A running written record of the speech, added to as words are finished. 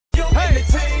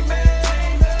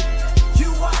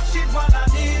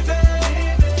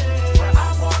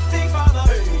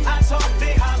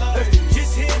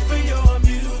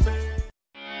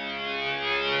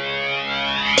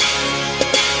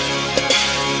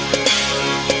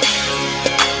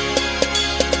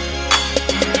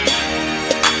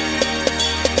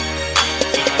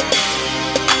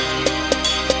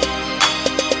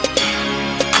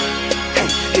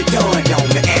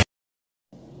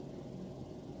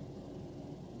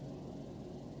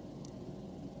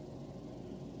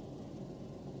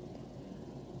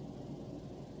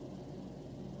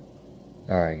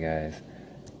Alright guys,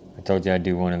 I told you I'd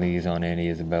do one of these on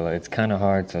Isabella. It's kind of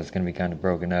hard, so it's going to be kind of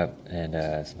broken up, and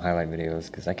some highlight videos,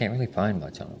 because I can't really find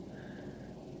much on them.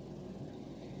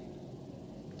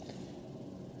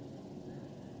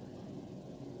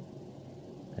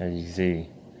 As you can see,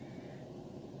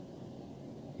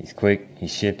 he's quick,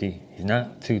 he's shifty, he's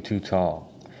not too tall.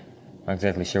 I'm not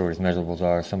exactly sure what his measurables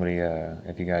are. Somebody,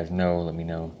 if you guys know, let me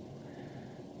know.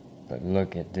 But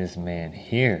look at this man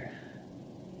here.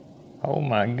 Oh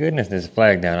my goodness, there's a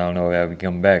flag down. I don't know if he'll be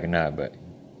coming back or not, but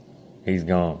he's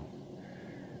gone.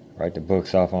 Write the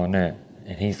books off on that.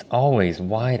 And he's always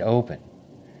wide open.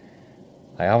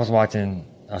 Like I was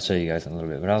watching, I'll show you guys in a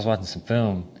little bit, but I was watching some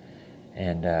film,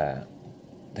 and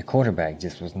the quarterback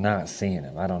just was not seeing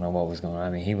him. I don't know what was going on.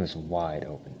 I mean, he was wide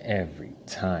open every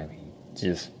time. He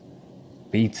just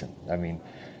beats him. I mean,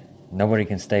 nobody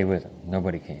can stay with him.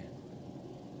 Nobody can.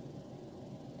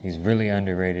 He's really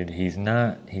underrated. He's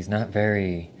not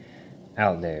very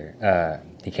out there.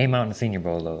 He came out in the Senior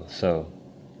Bowl though, so,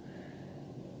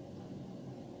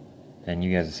 and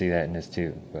you guys will see that in this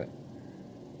too. But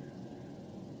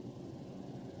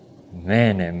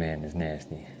man, that man is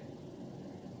nasty.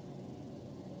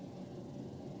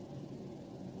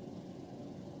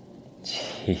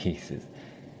 Jesus.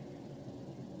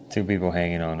 Two people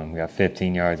hanging on him. We got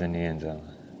 15 yards in the end zone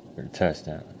for a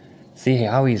touchdown. See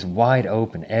how he's wide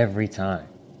open every time.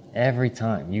 Every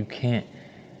time. You can't.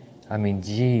 I mean,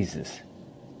 Jesus.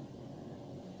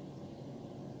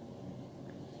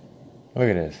 Look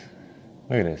at this.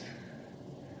 Look at this.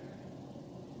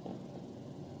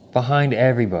 Behind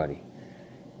everybody.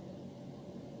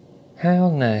 How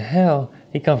in the hell?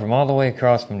 He come from all the way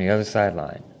across from the other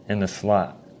sideline in the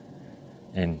slot.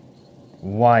 And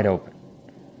wide open.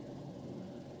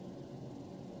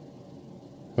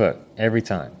 Look, every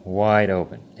time. Wide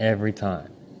open. Every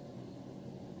time.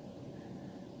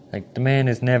 Like, the man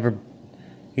is never...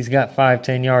 He's got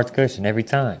 5-10 yards cushion every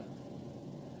time.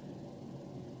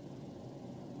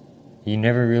 You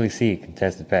never really see a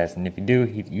contested pass. And if you do,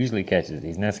 he usually catches it.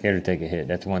 He's not scared to take a hit.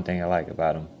 That's one thing I like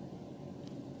about him.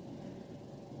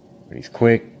 But he's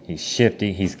quick. He's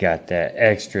shifty. He's got that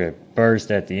extra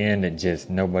burst at the end that just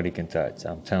nobody can touch.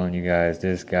 I'm telling you guys,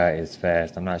 this guy is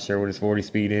fast. I'm not sure what his 40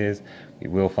 speed is. We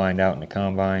will find out in the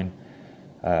combine.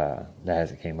 That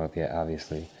hasn't came up yet,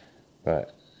 obviously.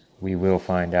 But we will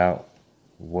find out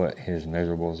what his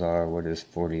measurables are, what his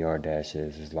 40-yard dash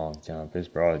is, his long jump, his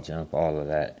broad jump, all of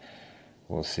that.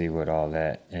 We'll see what all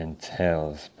that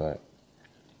entails. But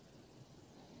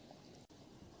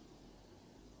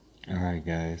alright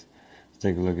guys, let's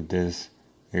take a look at this.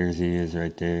 Here's he is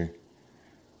right there.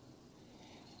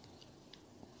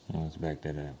 Let's back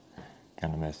that up.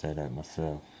 Kind of messed that up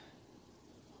myself.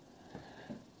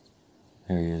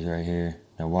 There he is right here.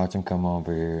 Now watch him come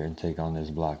over here and take on this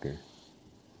blocker.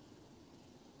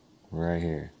 Right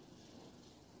here.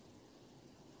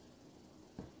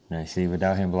 Now you see,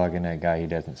 without him blocking that guy, he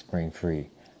doesn't spring free.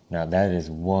 Now that is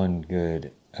one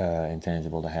good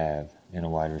intangible to have in a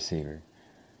wide receiver.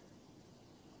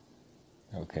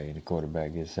 Okay, the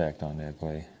quarterback gets sacked on that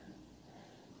play.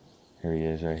 Here he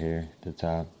is right here at the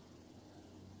top.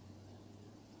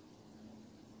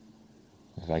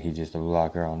 Looks like he's just a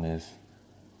blocker on this.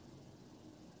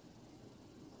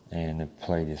 And the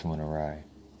play just went awry.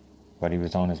 But he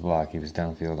was on his block. He was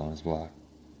downfield on his block.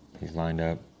 He's lined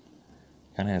up.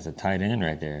 Kind of has a tight end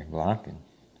right there blocking.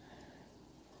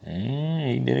 And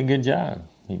he did a good job.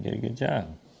 He did a good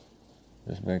job.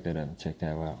 Let's back that up and check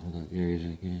that out. Look, here he is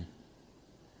again.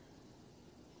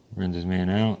 Runs his man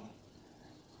out.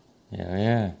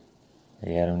 Yeah.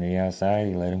 He had him to the outside.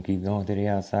 He let him keep going to the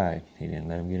outside. He didn't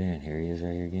let him get in. Here he is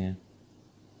right here again.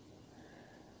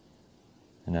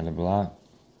 Another block.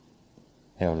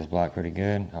 Held his block pretty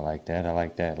good. I like that. I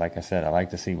like that. Like I said, I like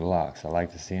to see blocks. I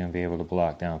like to see him be able to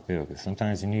block downfield, because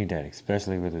sometimes you need that,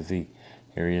 especially with a Z.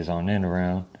 Here he is on end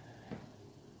around.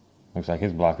 Looks like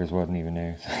his blockers wasn't even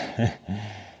there.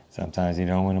 Sometimes you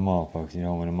don't win them all, folks. You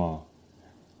don't win them all.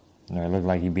 No, it looked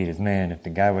like he beat his man. If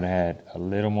the guy would have had a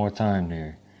little more time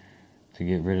there to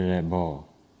get rid of that ball.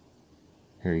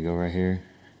 Here you go right here.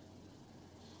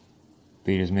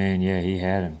 Beat his man. Yeah, he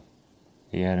had him.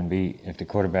 He had him beat. If the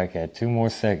quarterback had 2 more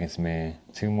seconds, man,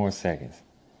 2 more seconds.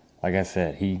 Like I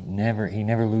said, he never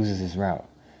loses his route.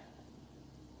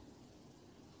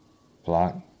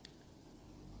 Block.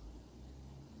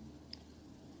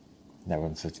 That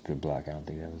wasn't such a good block. I don't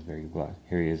think that was a very good block.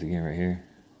 Here he is again right here.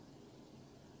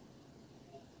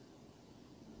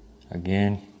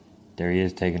 Again, there he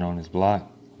is taking on his block.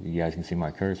 You guys can see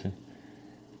my cursor.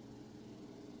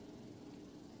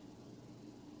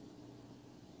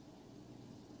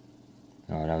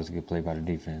 Oh, that was a good play by the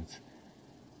defense.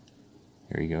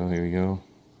 Here we go, here we go.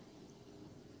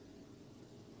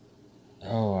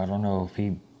 Oh, I don't know if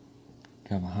he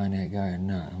got behind that guy or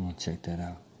not. I'm gonna check that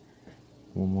out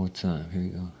one more time. Here we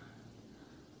go.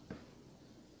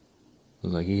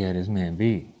 Looks like he had his man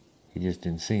beat. He just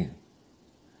didn't see him.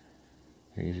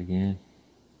 Here he is again.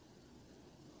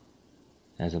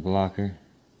 As a blocker.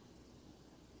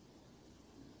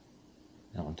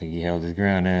 I don't think he held his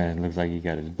ground there. It looks like he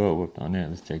got his butt whooped on that.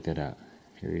 Let's check that out.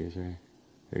 Here he is, right?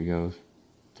 There he goes.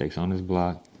 Takes on his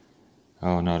block.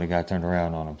 Oh no, the guy turned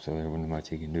around on him, so there wasn't much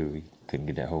he can do. He couldn't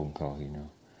get that holding call, you know.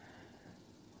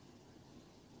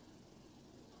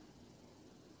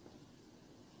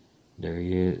 There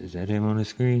he is. Is that him on the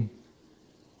screen?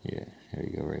 Yeah, here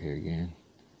you go, right here again.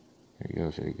 There he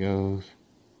goes, there he goes.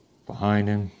 Behind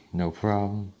him, no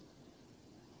problem.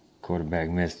 Quarterback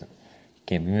missed him.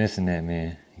 Can't be missing that,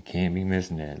 man. You can't be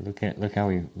missing that. Look how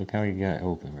he got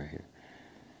open right here.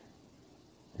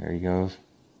 There he goes.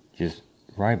 Just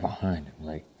right behind him.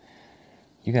 Like,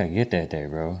 you gotta get that there,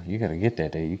 bro. You gotta get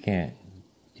that there. You can't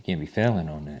be failing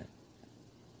on that.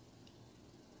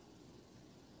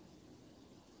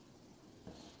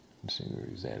 Let's see where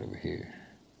he's at over here.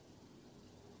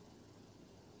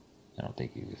 I don't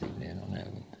think he was even in on that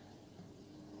one.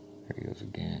 There he goes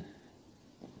again.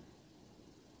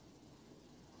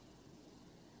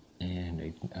 And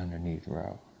a underneath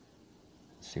route.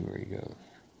 Let's see where he goes.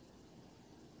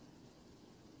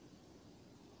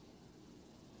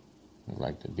 Looks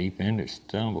like the deep ender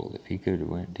stumbled. If he could have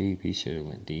went deep, he should have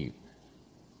went deep.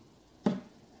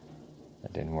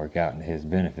 That didn't work out in his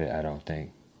benefit, I don't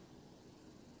think.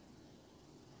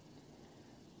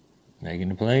 Making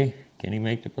the play? Can he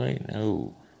make the play?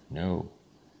 No. No.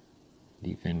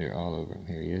 Defender all over him.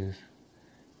 Here he is.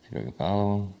 See if I can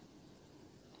follow him.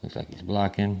 Looks like he's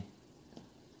blocking.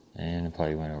 And the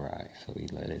play went awry, so he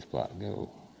let his block go.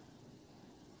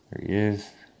 There he is.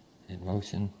 In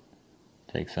motion.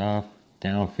 Takes off.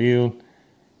 Downfield.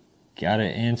 Got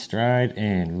it in stride.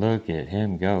 And look at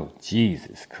him go.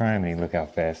 Jesus Christ, look how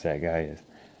fast that guy is.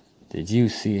 Did you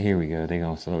see it? Here we go. They're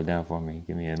going to slow it down for me.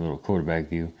 Give me a little quarterback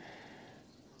view.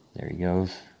 There he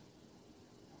goes.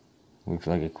 Looks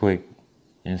like a quick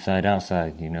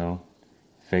inside-outside, you know.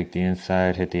 Fake the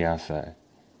inside, hit the outside.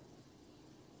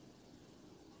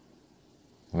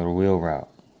 Little wheel route.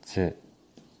 That's it.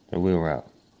 The wheel route.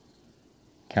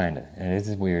 Kinda. And it's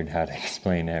weird how to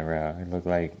explain that route. It looked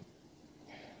like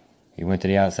he went to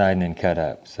the outside and then cut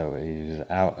up. So he was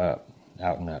out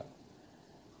and up.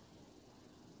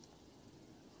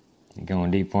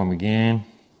 Going deep for him again.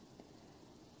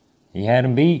 He had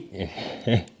him beat.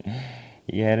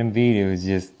 He had him beat. It was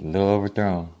just a little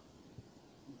overthrown.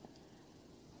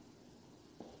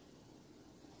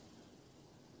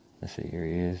 Let's see, here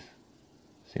he is.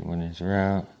 See him in his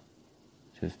route.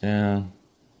 Just down.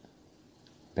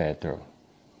 Bad throw.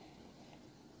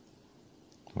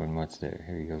 Wasn't much there.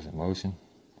 Here he goes in motion.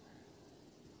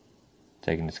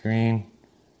 Taking the screen.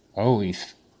 Oh,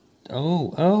 he's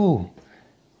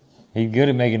good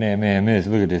at making that man miss.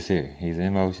 Look at this here. He's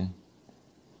in motion.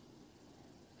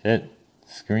 Set.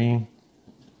 Screen.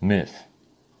 Miss.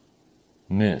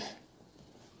 Miss.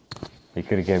 He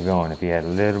could have kept going. If he had a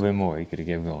little bit more, he could have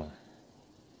kept going.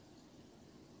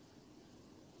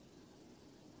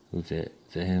 Who's that?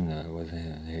 Is that him? No, it wasn't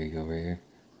him. There you go, right here.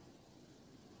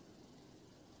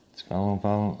 Let's follow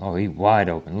him. Oh, he's wide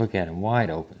open. Look at him, wide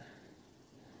open.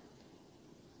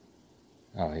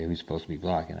 Oh, he was supposed to be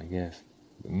blocking, I guess.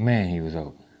 But man, he was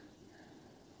open.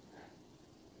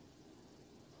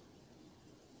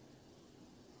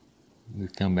 The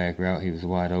comeback route, he was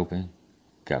wide open.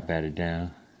 Got batted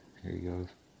down. Here he goes.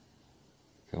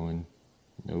 Going,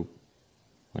 nope.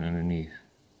 Went underneath.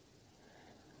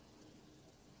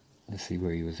 Let's see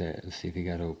where he was at. Let's see if he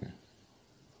got open.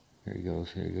 Here he goes,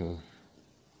 here he goes.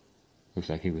 Looks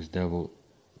like he was doubled.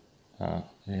 Yeah,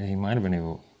 he might have been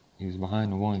able. He was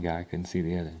behind the one guy. I couldn't see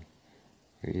the other.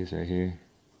 Here he is right here.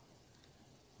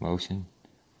 Motion.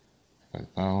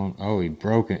 Follow him. Oh, he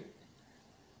broke it.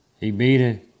 He beat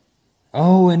it.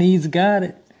 Oh, and he's got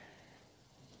it.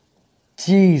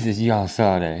 Jesus, y'all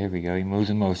saw that. Here we go. He moves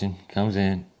in motion. Comes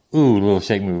in. Ooh, little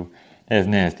shake move. That's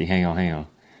nasty. Hang on.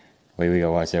 Wait, we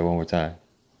gotta watch that one more time.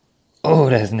 Oh,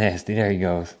 that's nasty. There he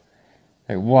goes.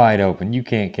 Like wide open. You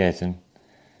can't catch him.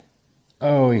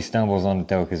 Oh, he stumbles on the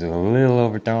toe because it was a little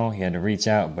overthrown. He had to reach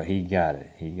out, but he got it.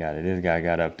 This guy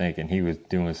got up thinking he was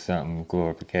doing something,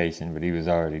 glorification, but he was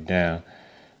already down.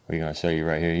 We're going to show you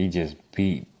right here. He just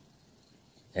beat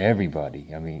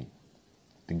everybody. I mean,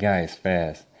 the guy is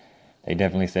fast. They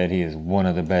definitely said he is one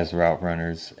of the best route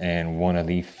runners and one of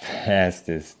the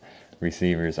fastest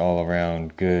receivers, all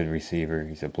around good receiver.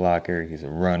 He's a blocker. He's a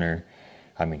runner.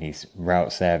 I mean, he's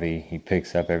route savvy. He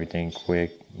picks up everything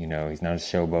quick. You know, he's not a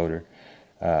showboater.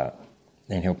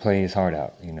 And he'll play his heart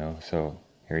out, you know. So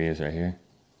here he is right here.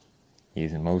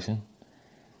 He's in motion.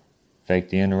 Fake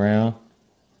the end around.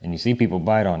 And you see people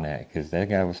bite on that because that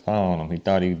guy was following him. He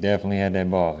thought he definitely had that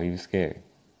ball. He was scared.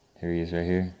 Here he is right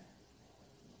here.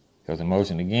 Goes in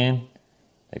motion again.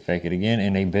 They fake it again,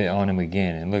 and they bit on him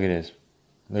again. And look at this.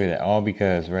 Look at that. All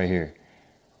because right here.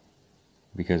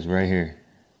 Because right here.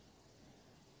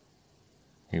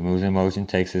 He moves in motion,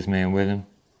 takes this man with him.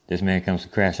 This man comes to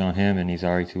crash on him, and he's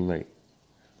already too late.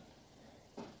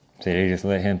 So they just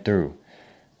let him through.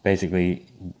 Basically,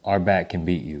 our back can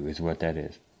beat you is what that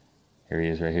is. Here he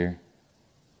is right here.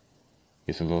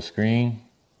 Gets a little screen.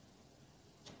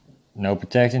 No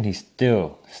protection. He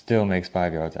still makes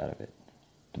 5 yards out of it.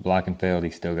 The blocking failed. He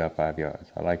still got 5 yards.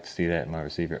 I like to see that in my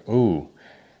receiver. Ooh,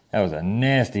 that was a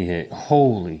nasty hit.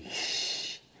 Holy.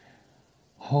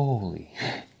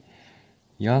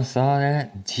 Y'all saw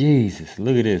that? Jesus,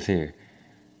 look at this here.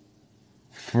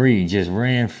 Free, just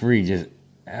ran free. Just,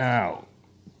 ow.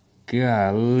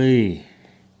 Golly.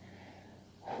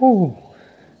 Whew.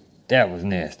 That was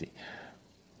nasty.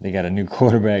 They got a new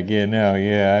quarterback here now.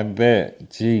 Yeah, I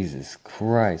bet. Jesus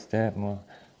Christ. That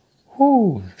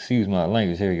whew. Excuse my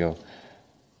language. Here we go.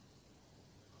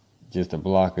 Just a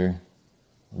blocker.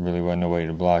 Really wasn't no way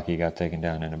to block. He got taken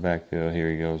down in the backfield. Here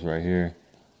he goes right here.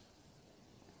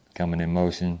 Coming in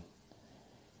motion.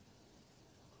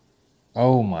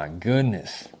 Oh my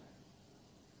goodness.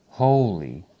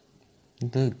 Holy.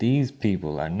 Look, these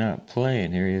people are not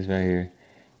playing. Here he is right here.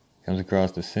 Comes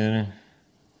across the center.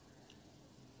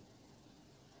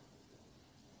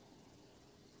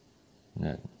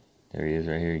 Nothing. There he is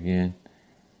right here again.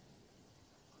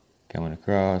 Coming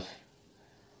across.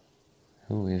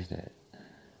 Who is that?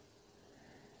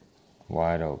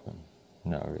 Wide open.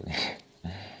 Not really.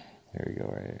 There we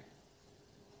go right here.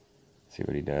 See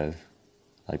what he does.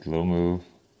 Like the little move.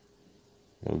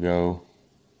 Little go.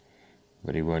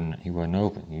 But he wasn't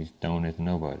open. He was throwing it to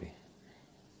nobody.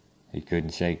 He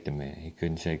couldn't shake the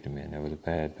man. That was a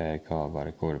bad call by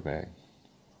the quarterback.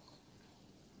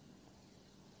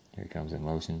 Here comes in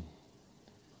motion.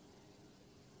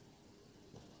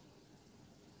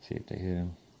 See if they hit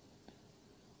him.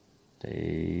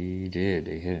 They did.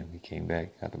 They hit him. He came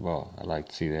back, got the ball. I like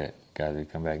to see that. Guys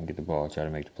that come back and get the ball, try to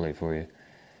make the play for you.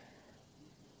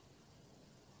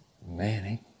 Man,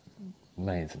 they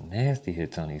laying some nasty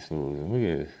hits on these fools. Look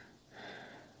at this.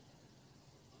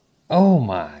 Oh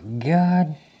my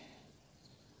God.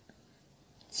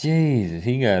 Jesus,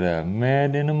 he got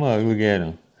mad in the mug. Look at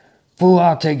him. Fool,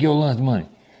 I'll take your lunch money.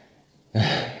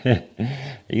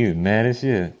 He was mad as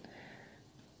shit.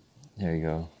 There you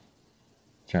go.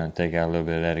 Trying to take out a little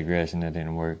bit of that aggression. That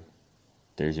didn't work.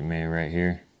 There's your man right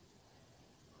here.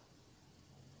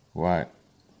 What?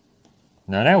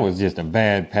 Now that was just a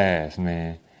bad pass,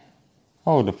 man.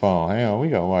 Hold the phone. Hang on, we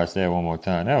gotta watch that one more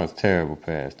time. That was a terrible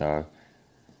pass, dog.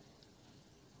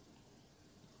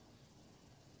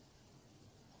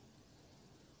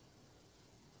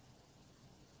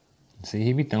 See,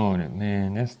 he be throwing it,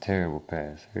 man. That's a terrible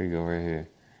pass. Here you go, right here.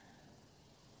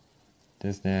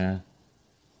 This down.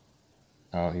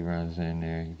 Oh, he runs in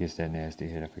there. He gets that nasty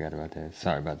hit. I forgot about that.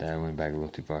 Sorry about that. I went back a little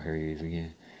too far. Here he is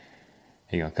again.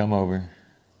 He gonna come over,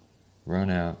 run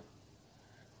out.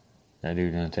 That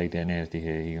dude gonna take that nasty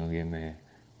hit. He gonna get mad.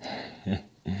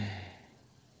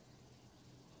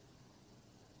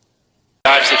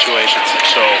 Dive situations.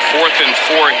 So 4th and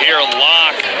 4 here.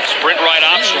 Lock. Sprint right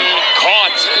option.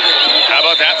 Caught. How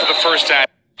about that for the first time?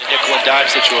 Nickel and dive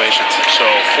situations. So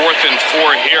 4th and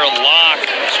 4 here. Lock.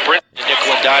 Sprint.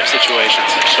 Nickel and dive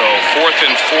situations. So 4th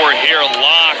and 4 here.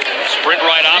 Lock. Sprint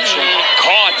right option.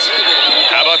 Caught.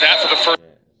 How about that for the first?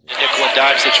 Nickel and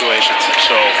dive situations.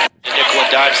 So nickel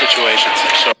and dive situations.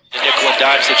 So nickel and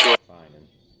dive situations. Find him.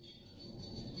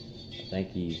 I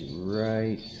think he's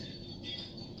right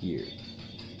here.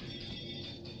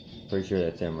 Pretty sure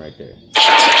that's him right there.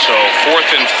 So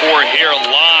 4th and 4 here.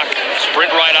 Lock.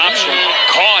 Sprint right option.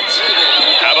 Caught.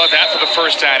 How about that for the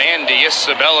first down? Andy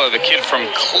Isabella, the kid from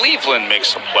Cleveland,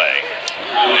 makes a play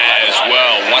as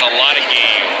well. Won a lot of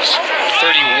games.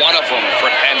 31 of them for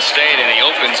Penn State, and he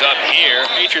opens up here.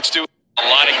 Patriots do a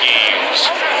lot of games.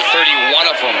 31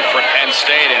 of them for Penn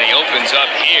State, and he opens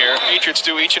up here. Patriots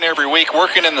do each and every week,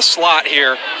 working in the slot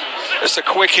here. Just a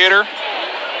quick hitter.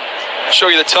 Show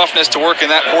you the toughness to work in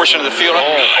that portion of the field.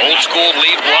 Old school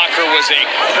lead blocker was a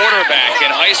quarterback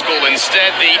in high school.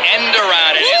 Instead, the end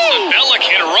around, and Isabella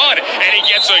can run, and he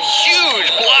gets a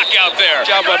huge block out there.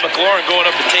 Job by McLaurin going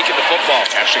up and taking the football.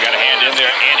 Actually got a hand in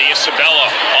there. Andy Isabella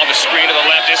on the screen to the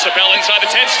left. Isabella inside the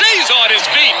 10, stays on his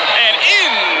feet and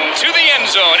into the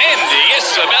end zone. Andy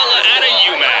Isabella out of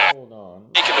UMass.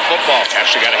 Taking the football.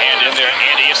 Actually got a hand in there.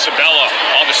 Andy Isabella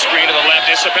on the screen to the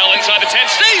left. Isabella inside the 10,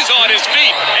 stays on his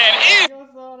feet and in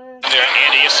there.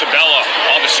 Andy Isabella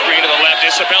on the screen to the left.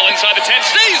 Isabella inside the 10,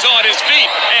 stays on his feet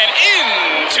and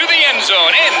into the end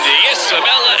zone. Andy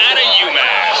Isabella out of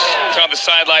UMass. On the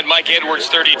sideline, Mike Edwards,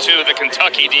 32. The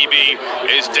Kentucky DB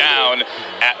is down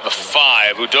at the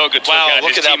 5. Udoga took out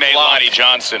his teammate Lonnie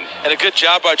Johnson. And a good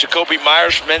job by Jacoby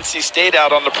Myers from NC State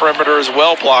out on the perimeter as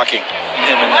well, blocking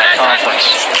him in that conference.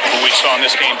 Who we saw in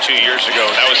this game 2 years ago.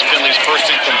 That was Finley's first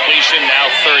incompletion. Now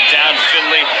third down.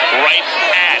 Finley right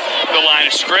at the line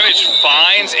of scrimmage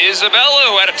finds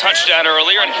Isabella, who had a touchdown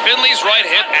earlier, and Finley's right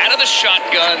hip out of the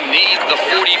shotgun. Need the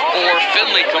 44.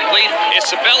 Finley complete.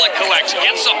 Isabella collects,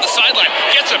 gets up the sideline,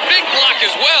 gets a big block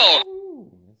as well.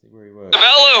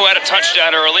 Isabella, who had a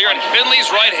touchdown earlier, and Finley's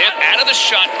right hip out of the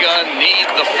shotgun. Need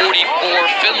the 44.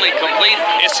 Finley complete.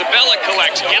 Isabella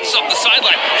collects, gets up the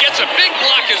sideline, gets a big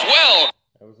block as well.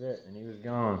 That was it, and he was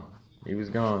gone. He was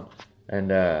gone.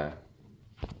 And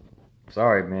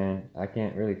sorry, man, I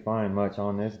can't really find much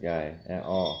on this guy at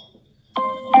all.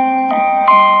 All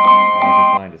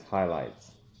I can find is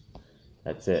highlights.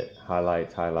 That's it.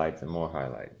 Highlights, highlights, and more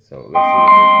highlights. So let's see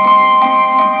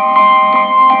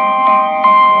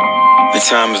what the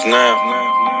time is now.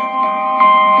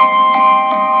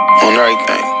 On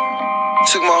everything.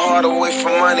 Took my heart away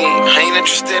from money. I ain't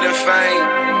interested in fame.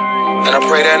 And I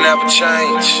pray that never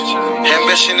change.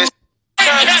 Ambition is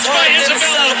Catch by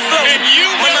Isabella, and you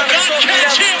will not catch him with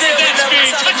that speed.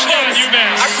 Touchdown,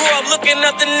 UMass. I grew up looking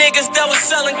up the niggas that was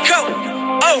selling coke.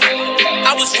 Oh,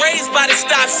 I was raised by the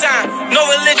stop sign. No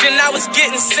religion, I was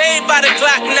getting saved by the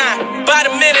Glock 9. By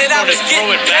the minute I was getting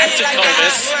throw it back to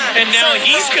Comus, and now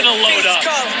he's gonna load up.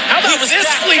 How about this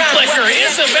flea flicker?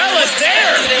 Isabella's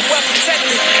there,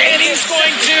 and he's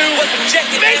going to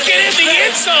make it in the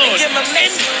end zone.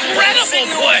 Incredible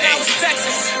play.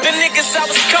 The niggas I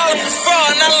was calling was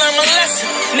fraud, and I learned my lesson.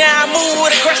 Now I move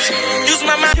with aggression. Use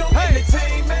my mind.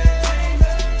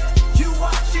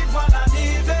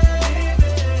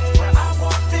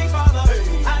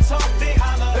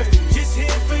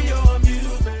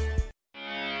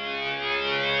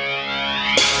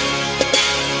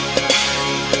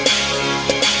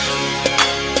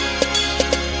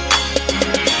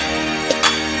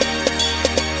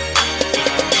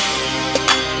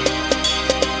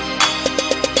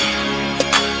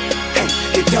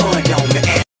 Dawned on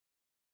me.